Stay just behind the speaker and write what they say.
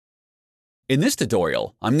In this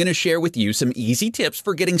tutorial, I'm going to share with you some easy tips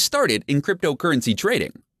for getting started in cryptocurrency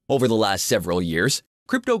trading. Over the last several years,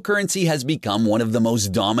 cryptocurrency has become one of the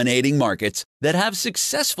most dominating markets that have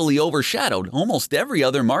successfully overshadowed almost every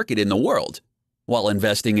other market in the world. While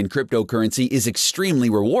investing in cryptocurrency is extremely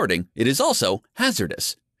rewarding, it is also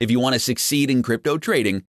hazardous. If you want to succeed in crypto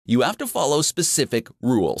trading, you have to follow specific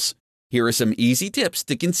rules. Here are some easy tips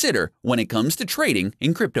to consider when it comes to trading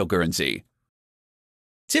in cryptocurrency.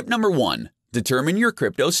 Tip number 1. Determine your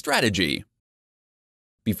crypto strategy.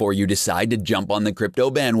 Before you decide to jump on the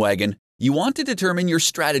crypto bandwagon, you want to determine your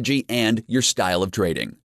strategy and your style of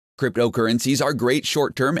trading. Cryptocurrencies are great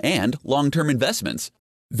short-term and long-term investments.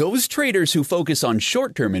 Those traders who focus on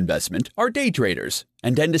short-term investment are day traders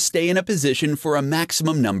and tend to stay in a position for a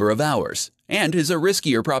maximum number of hours, and is a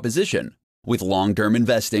riskier proposition. With long-term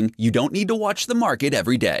investing, you don't need to watch the market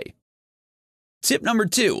every day. Tip number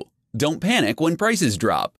 2. Don't panic when prices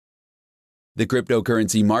drop. The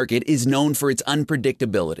cryptocurrency market is known for its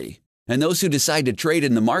unpredictability, and those who decide to trade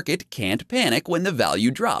in the market can't panic when the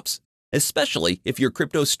value drops, especially if your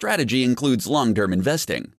crypto strategy includes long-term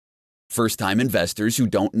investing. First-time investors who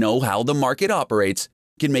don't know how the market operates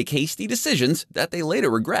can make hasty decisions that they later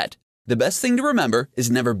regret. The best thing to remember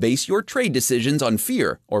is never base your trade decisions on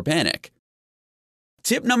fear or panic.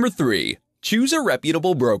 Tip number 3. Choose a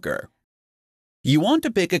reputable broker. You want to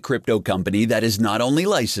pick a crypto company that is not only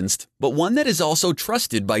licensed, but one that is also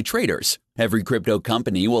trusted by traders. Every crypto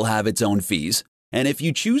company will have its own fees, and if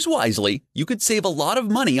you choose wisely, you could save a lot of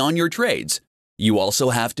money on your trades. You also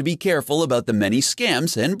have to be careful about the many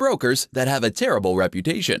scams and brokers that have a terrible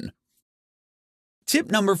reputation. Tip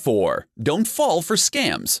number 4. Don't fall for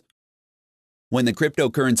scams. When the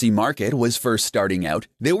cryptocurrency market was first starting out,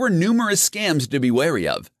 there were numerous scams to be wary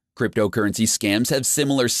of. Cryptocurrency scams have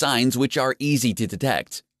similar signs which are easy to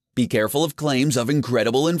detect. Be careful of claims of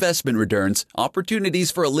incredible investment returns,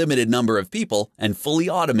 opportunities for a limited number of people, and fully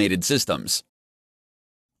automated systems.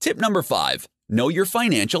 Tip number 5. Know your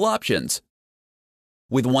financial options.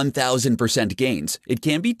 With 1,000% gains, it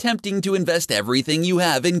can be tempting to invest everything you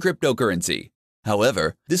have in cryptocurrency.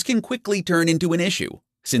 However, this can quickly turn into an issue.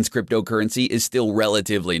 Since cryptocurrency is still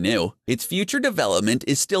relatively new, its future development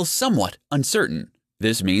is still somewhat uncertain.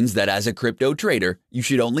 This means that as a crypto trader, you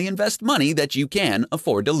should only invest money that you can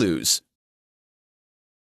afford to lose.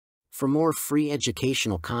 For more free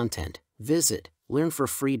educational content, visit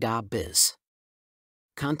learnforfree.biz.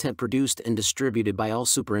 Content produced and distributed by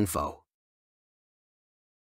AllSuperInfo.